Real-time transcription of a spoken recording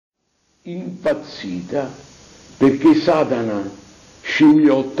impazzita perché Satana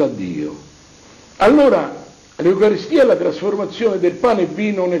scimmiotta Dio. Allora l'Eucaristia è la trasformazione del pane e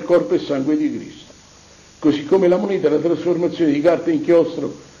vino nel corpo e sangue di Cristo, così come la moneta è la trasformazione di carta e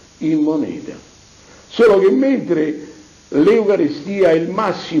inchiostro in moneta. Solo che mentre l'Eucaristia è il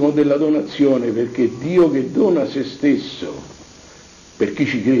massimo della donazione, perché Dio che dona se stesso, per chi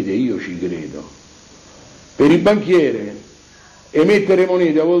ci crede, io ci credo, per il banchiere emettere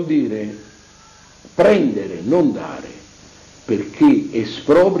moneta vuol dire prendere, non dare, perché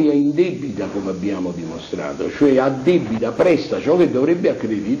espropria indebita, come abbiamo dimostrato, cioè addebita, presta ciò che dovrebbe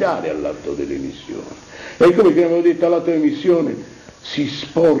accreditare all'atto dell'emissione. Ecco perché abbiamo detto all'atto dell'emissione si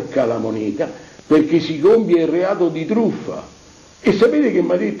sporca la moneta, perché si compie il reato di truffa. E sapete che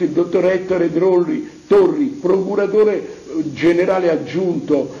mi ha detto il dottor Ettore Torri, procuratore generale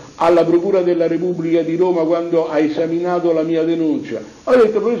aggiunto alla Procura della Repubblica di Roma, quando ha esaminato la mia denuncia? Ha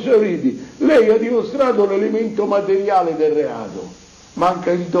detto: professor Riti, lei ha dimostrato l'elemento materiale del reato,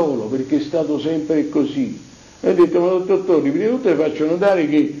 manca il dolo, perché è stato sempre così. E ha detto: ma dottor Torri, prima di tutto le faccio notare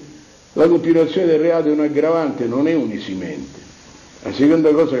che la continuazione del reato è un aggravante, non è un esimente. La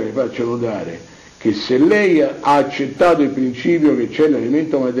seconda cosa che le faccio notare è che se lei ha accettato il principio che c'è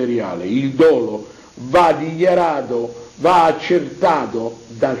l'elemento materiale, il dolo va dichiarato, va accertato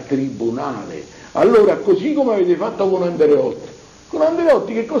dal tribunale. Allora, così come avete fatto con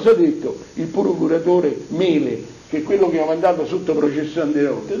Andreotti che cosa ha detto il procuratore Mele, che è quello che ha mandato sotto processo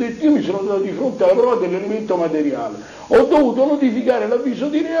Andreotti? Ha detto: io mi sono trovato di fronte alla prova dell'elemento materiale, ho dovuto notificare l'avviso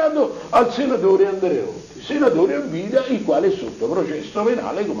di reato al senatore Andreotti, senatore a vita, il quale è sotto processo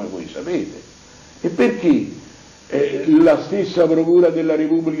penale, come voi sapete. E perché la stessa Procura della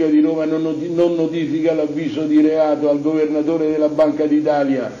Repubblica di Roma non notifica l'avviso di reato al governatore della Banca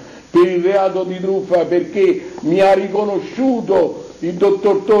d'Italia per il reato di truffa? Perché mi ha riconosciuto il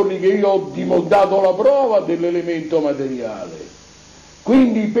dottor Torri che io ho dato la prova dell'elemento materiale.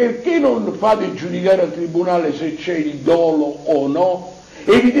 Quindi perché non fate giudicare al tribunale se c'è il dolo o no?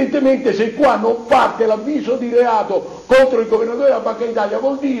 Evidentemente se qua non parte l'avviso di reato contro il governatore della Banca d'Italia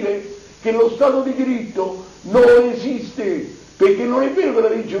vuol dire che lo Stato di diritto non esiste, perché non è vero che la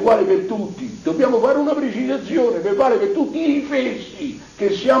legge è uguale per tutti. Dobbiamo fare una precisazione per fare per tutti i fessi,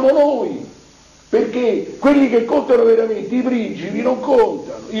 che siamo noi, perché quelli che contano veramente, i principi non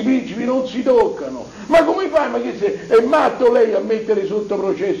contano, i principi non si toccano. Ma come fai? Ma che è matto lei a mettere sotto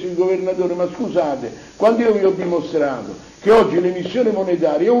processo il governatore? Ma scusate, quando io vi ho dimostrato che oggi l'emissione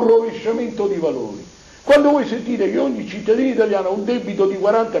monetaria è un rovesciamento di valori, quando voi sentite che ogni cittadino italiano ha un debito di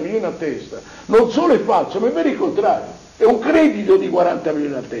 40 milioni a testa, non solo è falso, ma è vero il contrario, è un credito di 40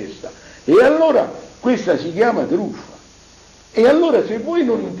 milioni a testa. E allora questa si chiama truffa. E allora se voi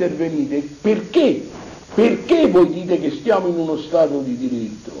non intervenite, perché? Perché voi dite che stiamo in uno Stato di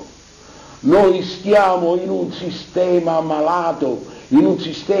diritto? Noi stiamo in un sistema malato, in un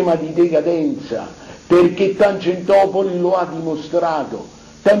sistema di decadenza, perché Tangentopoli lo ha dimostrato.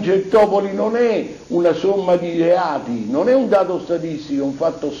 Tangentopoli non è una somma di reati, non è un dato statistico, è un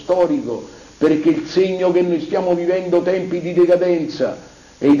fatto storico, perché il segno che noi stiamo vivendo tempi di decadenza,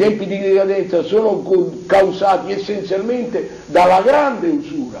 e i tempi di decadenza sono causati essenzialmente dalla grande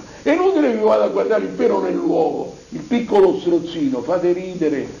usura. È inutile che vada a guardare il pelo nell'uovo, il piccolo strozzino, fate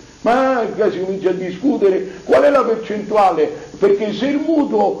ridere, ma si comincia a discutere qual è la percentuale, perché se il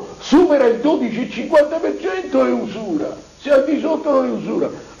mutuo supera il 12,50% è usura. Se al di sotto non è usura.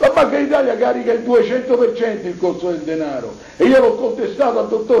 La Banca d'Italia carica il 200% il costo del denaro, e io l'ho contestato al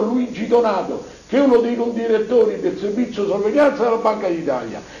dottor Luigi Donato, che è uno dei direttori del servizio sorveglianza della Banca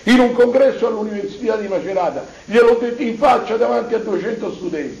d'Italia, in un congresso all'Università di Macerata, gliel'ho detto in faccia davanti a 200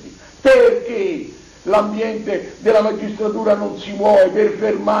 studenti, perché l'ambiente della magistratura non si muove per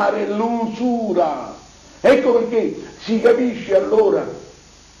fermare l'usura. Ecco perché si capisce allora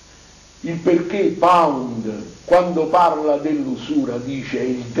il perché Pound, quando parla dell'usura, dice è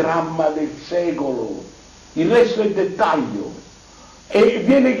il dramma del secolo, il resto è dettaglio. E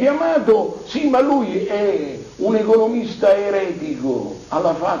viene chiamato, sì, ma lui è un economista eretico,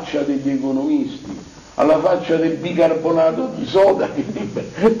 alla faccia degli economisti, alla faccia del bicarbonato di soda che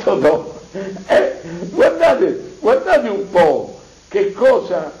dice Totò. Guardate un po' che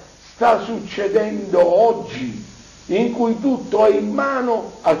cosa sta succedendo oggi, in cui tutto è in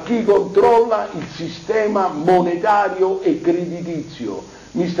mano a chi controlla il sistema monetario e creditizio.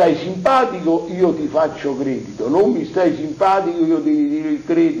 Mi stai simpatico, io ti faccio credito, non mi stai simpatico, io ti ritiro il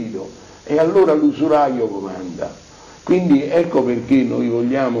credito, e allora l'usuraio comanda. Quindi ecco perché noi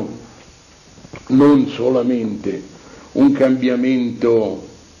vogliamo non solamente un cambiamento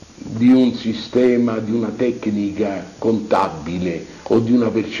di un sistema, di una tecnica contabile o di una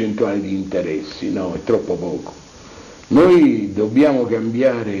percentuale di interessi, no, è troppo poco. Noi dobbiamo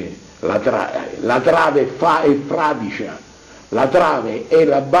cambiare la trave è fradicia, la trave è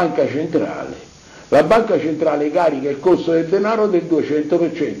la banca centrale. La banca centrale carica il costo del denaro del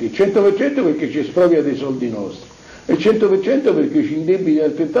 200%, il 100% perché ci espropria dei soldi nostri, e il 100% perché ci indebita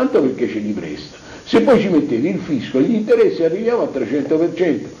altrettanto perché ce li presta. Se poi ci mettevi il fisco e gli interessi arriviamo al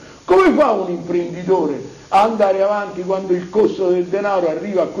 300%. Come fa un imprenditore a andare avanti quando il costo del denaro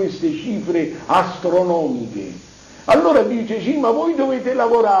arriva a queste cifre astronomiche? Allora dice, sì, ma voi dovete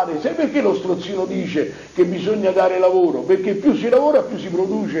lavorare. Sai perché lo strozzino dice che bisogna dare lavoro? Perché più si lavora più si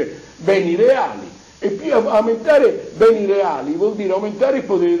produce beni reali, e più aumentare beni reali vuol dire aumentare il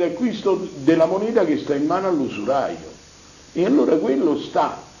potere d'acquisto della moneta che sta in mano all'usuraio. E allora quello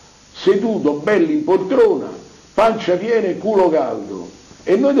sta seduto bello in poltrona, pancia piena e culo caldo,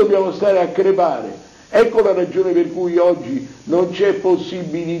 e noi dobbiamo stare a crepare. Ecco la ragione per cui oggi non c'è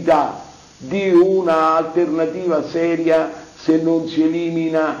possibilità di una alternativa seria se non si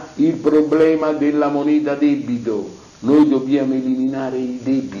elimina il problema della moneta debito. Noi dobbiamo eliminare i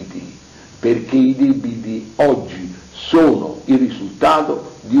debiti, perché i debiti oggi sono il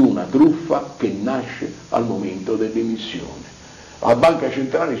risultato di una truffa che nasce al momento dell'emissione. La banca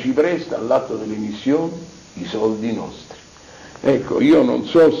centrale ci presta all'atto dell'emissione i soldi nostri. Ecco, io non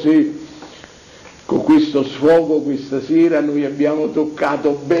so se con questo sfogo questa sera noi abbiamo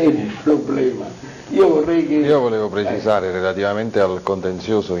toccato bene il problema. Io volevo precisare relativamente al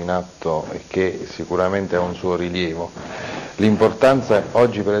contenzioso in atto, che sicuramente ha un suo rilievo. L'importanza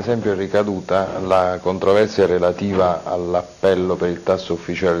oggi per esempio è ricaduta la controversia relativa all'appello per il tasso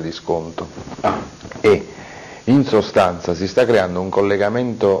ufficiale di sconto e in sostanza si sta creando un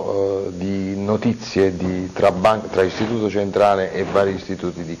collegamento di notizie tra istituto centrale e vari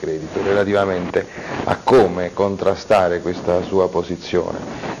istituti di credito relativamente a come contrastare questa sua posizione,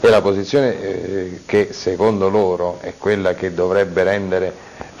 e la posizione che secondo loro è quella che dovrebbe rendere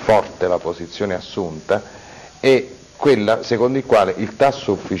forte la posizione assunta è quella secondo il quale il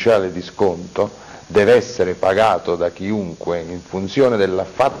tasso ufficiale di sconto deve essere pagato da chiunque in funzione del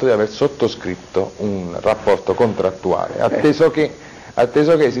fatto di aver sottoscritto un rapporto contrattuale, atteso che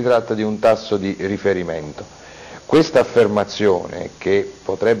si tratta di un tasso di riferimento. Questa affermazione, che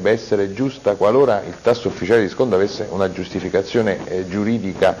potrebbe essere giusta qualora il tasso ufficiale di sconto avesse una giustificazione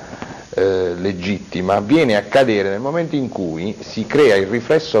giuridica legittima, viene a cadere nel momento in cui si crea il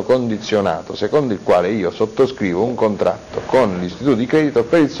riflesso condizionato secondo il quale io sottoscrivo un contratto con l'istituto di credito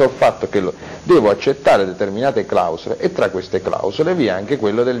per il sol fatto che devo accettare determinate clausole, e tra queste clausole vi è anche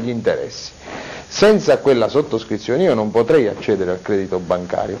quello degli interessi. Senza quella sottoscrizione io non potrei accedere al credito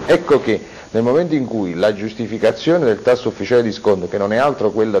bancario. Ecco che nel momento in cui la giustificazione del tasso ufficiale di sconto, che non è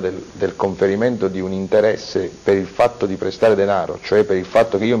altro quella del conferimento di un interesse per il fatto di prestare denaro, cioè per il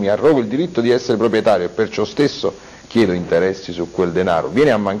fatto che io mi arrogo il diritto di essere proprietario e perciò stesso chiedo interessi su quel denaro,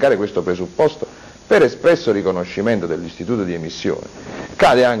 viene a mancare questo presupposto per espresso riconoscimento dell'istituto di emissione,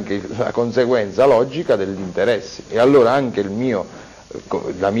 cade anche la conseguenza logica degli interessi, e allora anche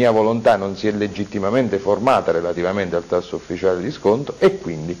la mia volontà non si è legittimamente formata relativamente al tasso ufficiale di sconto e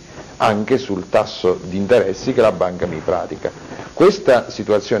quindi anche sul tasso di interessi che la banca mi pratica. Questa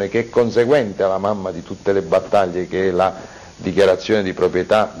situazione, che è conseguente alla mamma di tutte le battaglie, che è la dichiarazione di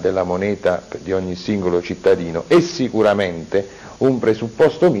proprietà della moneta di ogni singolo cittadino, è sicuramente un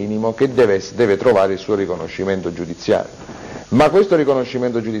presupposto minimo che deve trovare il suo riconoscimento giudiziario. Ma questo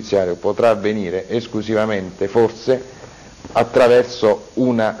riconoscimento giudiziario potrà avvenire esclusivamente, forse, attraverso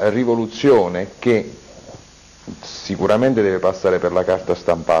una rivoluzione che sicuramente deve passare per la carta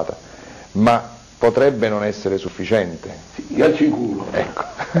stampata, ma potrebbe non essere sufficiente. Io al sicuro. Ecco.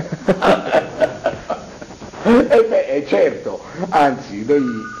 Certo, anzi, noi...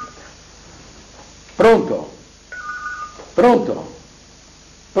 Pronto? Pronto?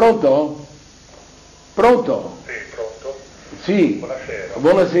 Pronto? Pronto? Sì, pronto? Sì. Buonasera.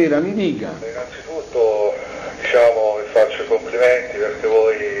 Buonasera, mi dica. Innanzitutto vi faccio i complimenti perché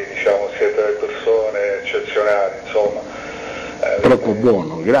voi siete delle persone eccezionali, insomma. Troppo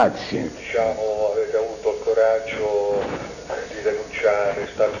buono, grazie. Avete avuto il coraggio di denunciare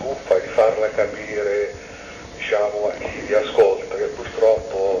sta truffa e di farla capire a chi vi ascolta, che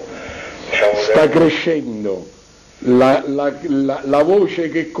purtroppo sta crescendo la voce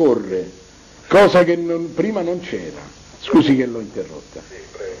che corre, cosa che prima non c'era. Scusi che l'ho interrotta. Sì,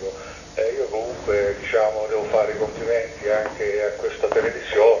 prego. Io comunque devo fare i complimenti anche a questa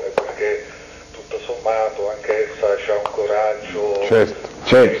televisione, perché tutto sommato anche essa ha un coraggio certo.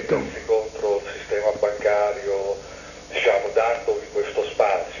 di mettersi contro il sistema bancario, dandovi questo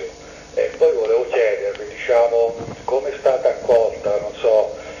spazio.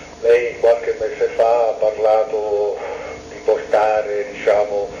 parlato di portare,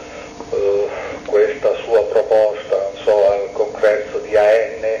 diciamo, questa sua proposta, non so, al congresso di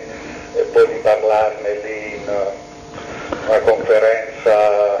AN e poi di parlarne lì in una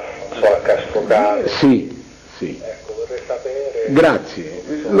conferenza, non so, a Castrocaro. Sì, sì. Ecco, vorrei sapere... Grazie.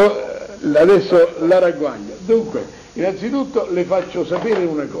 Adesso la ragguaglio. Dunque, innanzitutto le faccio sapere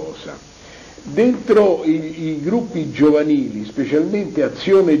una cosa. Dentro i gruppi giovanili, specialmente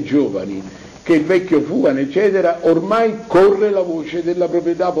Azione Giovani, che il vecchio Fugan, eccetera, ormai corre la voce della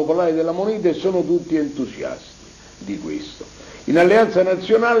proprietà popolare della moneta e sono tutti entusiasti di questo. In Alleanza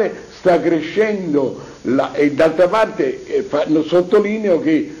Nazionale sta crescendo e d'altra parte sottolineo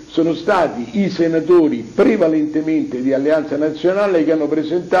che sono stati i senatori prevalentemente di Alleanza Nazionale che hanno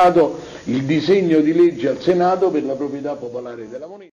presentato il disegno di legge al Senato per la proprietà popolare della moneta.